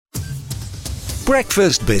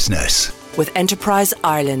Breakfast Business with Enterprise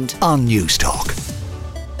Ireland on Newstalk.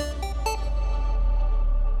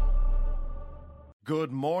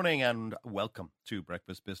 Good morning and welcome to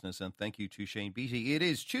Breakfast Business, and thank you to Shane Beattie. It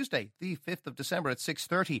is Tuesday, the 5th of December at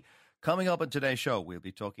 6:30. Coming up on today's show, we'll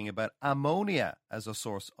be talking about ammonia as a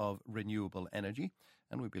source of renewable energy,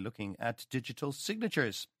 and we'll be looking at digital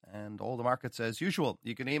signatures and all the markets as usual.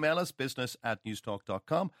 You can email us,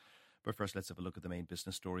 business@newstalk.com. But first, let's have a look at the main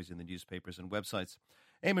business stories in the newspapers and websites.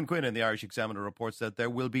 Eamon Quinn in the Irish Examiner reports that there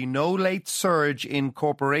will be no late surge in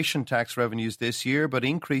corporation tax revenues this year, but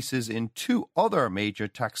increases in two other major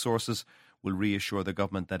tax sources will reassure the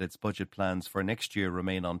government that its budget plans for next year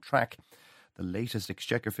remain on track. The latest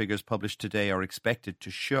Exchequer figures published today are expected to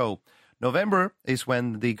show November is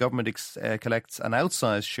when the government collects an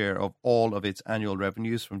outsized share of all of its annual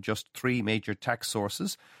revenues from just three major tax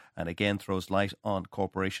sources, and again throws light on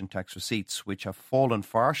corporation tax receipts, which have fallen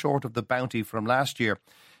far short of the bounty from last year.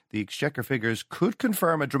 The Exchequer figures could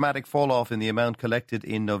confirm a dramatic fall-off in the amount collected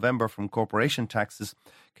in November from corporation taxes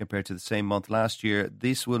compared to the same month last year.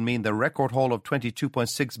 This will mean the record haul of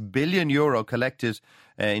 €22.6 billion collected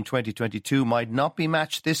in 2022 might not be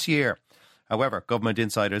matched this year. However, government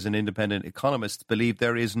insiders and independent economists believe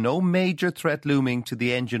there is no major threat looming to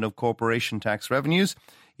the engine of corporation tax revenues,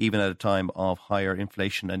 even at a time of higher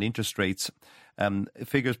inflation and interest rates.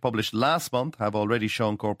 Figures published last month have already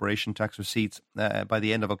shown corporation tax receipts by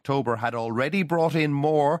the end of October had already brought in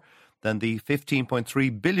more than the €15.3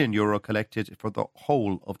 billion collected for the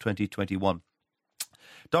whole of 2021.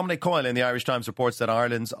 Dominic Coyle in the Irish Times reports that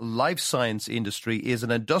Ireland's life science industry is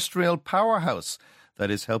an industrial powerhouse that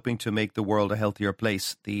is helping to make the world a healthier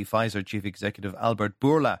place. The Pfizer chief executive Albert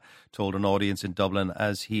Bourla told an audience in Dublin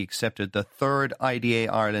as he accepted the third IDA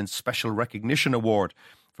Ireland Special Recognition Award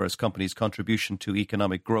for his company's contribution to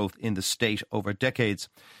economic growth in the state over decades.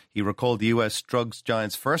 He recalled the US drugs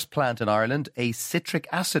giant's first plant in Ireland, a citric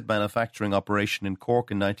acid manufacturing operation in Cork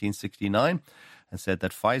in 1969, and said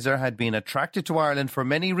that Pfizer had been attracted to Ireland for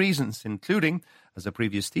many reasons, including, as a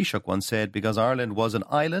previous Taoiseach once said, because Ireland was an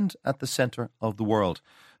island at the centre of the world.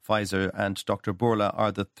 Pfizer and Dr. Bourla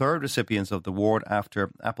are the third recipients of the award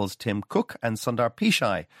after Apple's Tim Cook and Sundar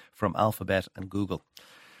Pichai from Alphabet and Google.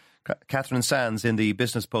 Catherine Sands in the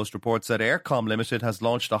Business Post reports that Eircom Limited has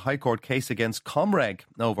launched a High Court case against Comreg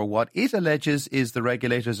over what it alleges is the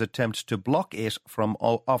regulator's attempt to block it from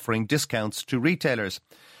offering discounts to retailers.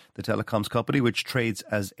 The telecoms company, which trades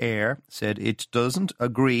as Air, said it doesn't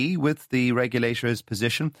agree with the regulator's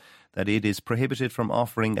position that it is prohibited from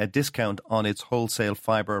offering a discount on its wholesale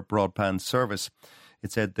fibre broadband service.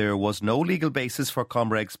 It said there was no legal basis for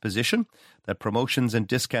Comreg's position, that promotions and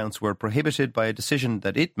discounts were prohibited by a decision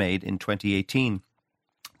that it made in 2018.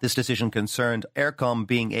 This decision concerned Eircom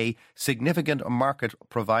being a significant market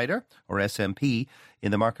provider, or SMP, in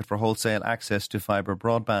the market for wholesale access to fibre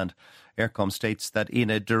broadband. Eircom states that in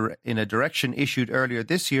a direction issued earlier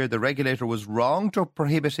this year, the regulator was wrong to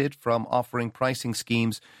prohibit it from offering pricing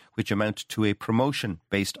schemes which amount to a promotion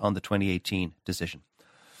based on the 2018 decision.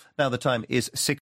 Now the time is 6.